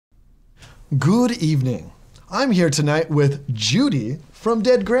Good evening. I'm here tonight with Judy from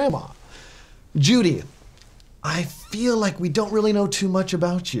Dead Grandma. Judy, I feel like we don't really know too much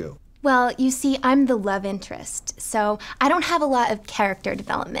about you. Well, you see, I'm the love interest, so I don't have a lot of character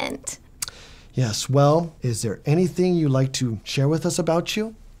development. Yes, well, is there anything you'd like to share with us about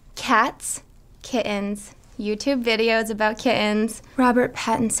you? Cats, kittens, YouTube videos about kittens, Robert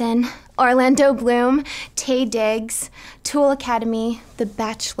Pattinson, Orlando Bloom, Taye Diggs, Tool Academy, The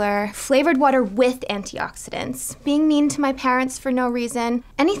Bachelor, flavored water with antioxidants, being mean to my parents for no reason,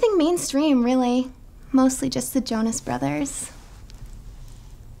 anything mainstream, really. Mostly just the Jonas Brothers.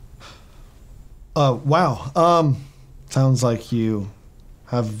 Wow. Sounds like you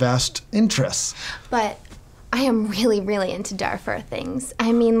have vast interests. But I am really, really into Darfur things.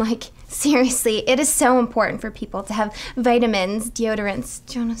 I mean, like, seriously, it is so important for people to have vitamins, deodorants,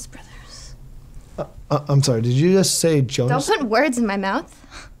 Jonas Brothers. I'm sorry, did you just say Jonas? Don't put words in my mouth.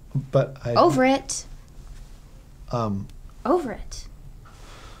 But I... Over it. Over it.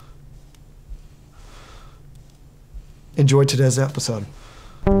 Enjoy today's episode.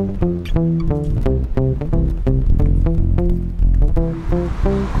 You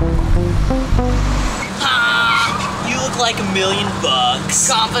look like $1,000,000.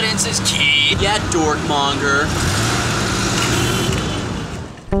 Confidence is key. Yeah, dorkmonger.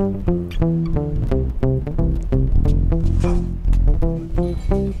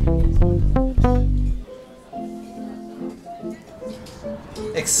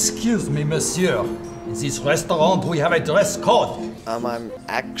 Excuse me, monsieur. In this restaurant, we have a dress code. I'm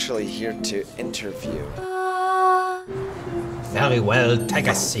actually here to interview. Very well, take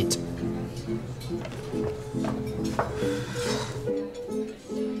a seat.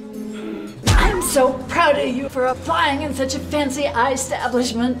 I'm so proud of you for applying in such a fancy eye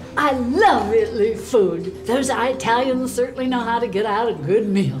establishment. I love Italy food. Those Italians certainly know how to get out a good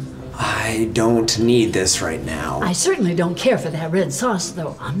meal. I don't need this right now. I certainly don't care for that red sauce,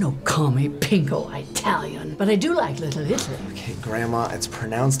 though. I'm no commie pinko Italian, but I do like Little Italy. Okay, Grandma, it's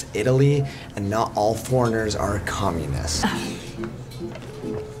pronounced Italy, and not all foreigners are communists.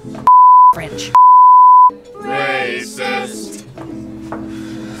 French. Racist.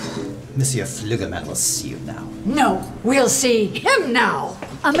 Monsieur Flügelman will see you now. No, we'll see him now.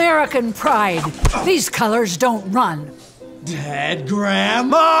 American pride. These colors don't run. Dead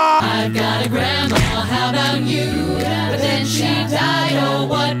Grandma! I've got a grandma, how about you? But then she died, oh,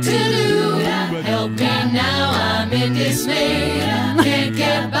 what to do? Help me now, I'm in dismay. Can't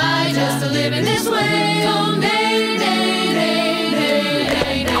get by just to live in this way. Oh, nay, nay, nay, nay,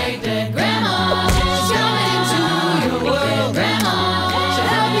 nay, nay, dead grandma. She's coming into your world, grandma. She'll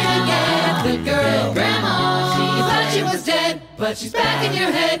help you get the girl, grandma. You thought she was dead, but she's back in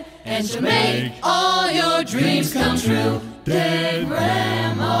your head. And she'll make all your dreams come true. Dead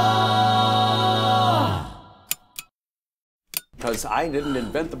Grandma. Because I didn't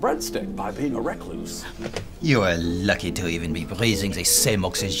invent the breadstick by being a recluse. You are lucky to even be breathing the same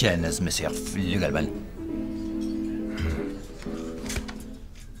oxygen as Monsieur Flügelman.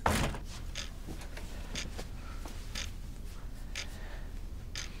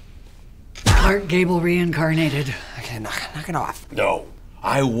 Clark Gable reincarnated. Okay, knock it off. No,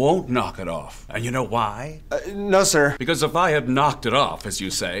 I won't knock it off. And you know why? No, sir. Because if I had knocked it off, as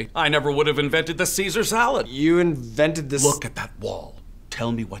you say, I never would have invented the Caesar salad. You invented this... Look at that wall.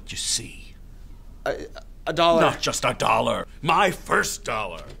 Tell me what you see. $1. Not just $1. My first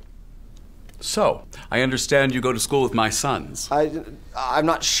 $1. So, I understand you go to school with my sons. I'm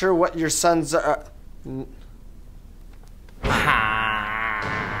not sure what your sons are...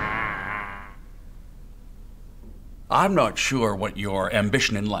 I'm not sure what your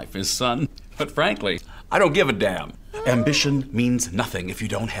ambition in life is, son. But frankly, I don't give a damn. Ambition means nothing if you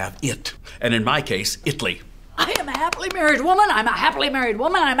don't have it. And in my case, Italy. I am a happily married woman. I'm a happily married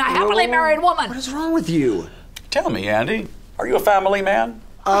woman. I'm a happily married woman. What is wrong with you? Tell me, Andy, are you a family man?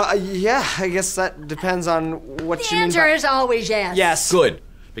 Yeah, I guess that depends on what The you mean answer by... is always yes. Yes. Good,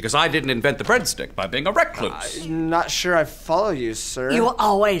 because I didn't invent the breadstick by being a recluse. I'm not sure I follow you, sir. You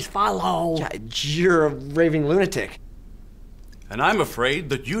always follow. Yeah, you're a raving lunatic. And I'm afraid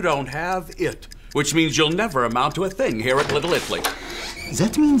that you don't have it, which means you'll never amount to a thing here at Little Italy.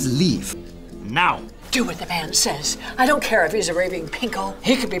 That means leave. Now. Do what the man says. I don't care if he's a raving pinko.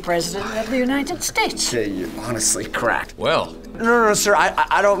 He could be president of the United States. Okay, you're honestly cracked. Well. No, sir,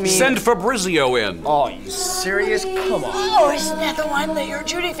 I don't mean... Send Fabrizio in. Oh, you serious? Come on. Oh, isn't that the one that your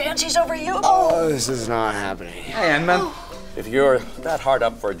Judy fancies over you? Oh, this is not happening. Hey, Anman. If you're that hard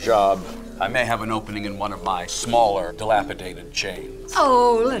up for a job, I may have an opening in one of my smaller, dilapidated chains.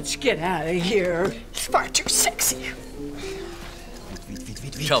 Oh, let's get out of here. It's far too sexy.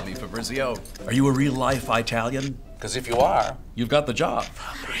 Tell me, Fabrizio, are you a real-life Italian? Because if you are, you've got the job.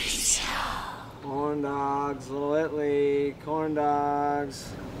 Corn dogs, Little Italy, corn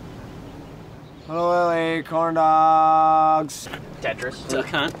dogs. Little Italy, corn dogs. Tetris. Duck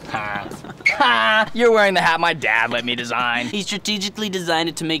Hunt. You're wearing the hat my dad let me design. He strategically designed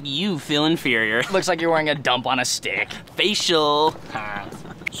it to make you feel inferior. Looks like you're wearing a dump on a stick. Facial.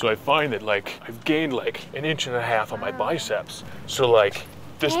 So I find that, like, I've gained, like, 1.5 inches on my biceps. So, like,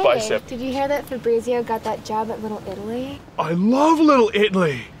 this bicep. Did you hear that Fabrizio got that job at Little Italy? I love Little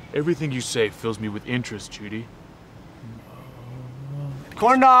Italy! Everything you say fills me with interest, Judy.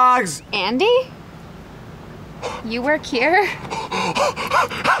 Corn dogs! Andy? You work here?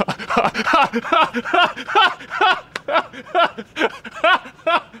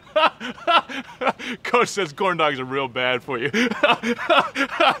 Coach says corn dogs are real bad for you.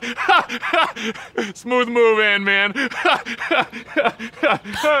 Smooth move, man.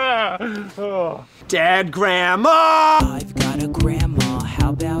 Dad, Grandma! I've got a grandma, how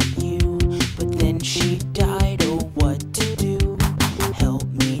about you? But then she died, oh what to do? Help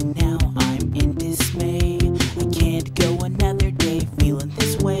me now, I'm in dismay. I can't go another day feeling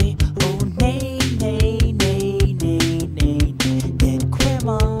this way. Oh nay, nay, nay, nay, nay, nay, dead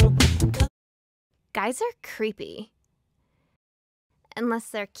grandma. Guys are creepy. Unless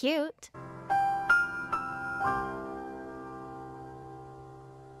they're cute.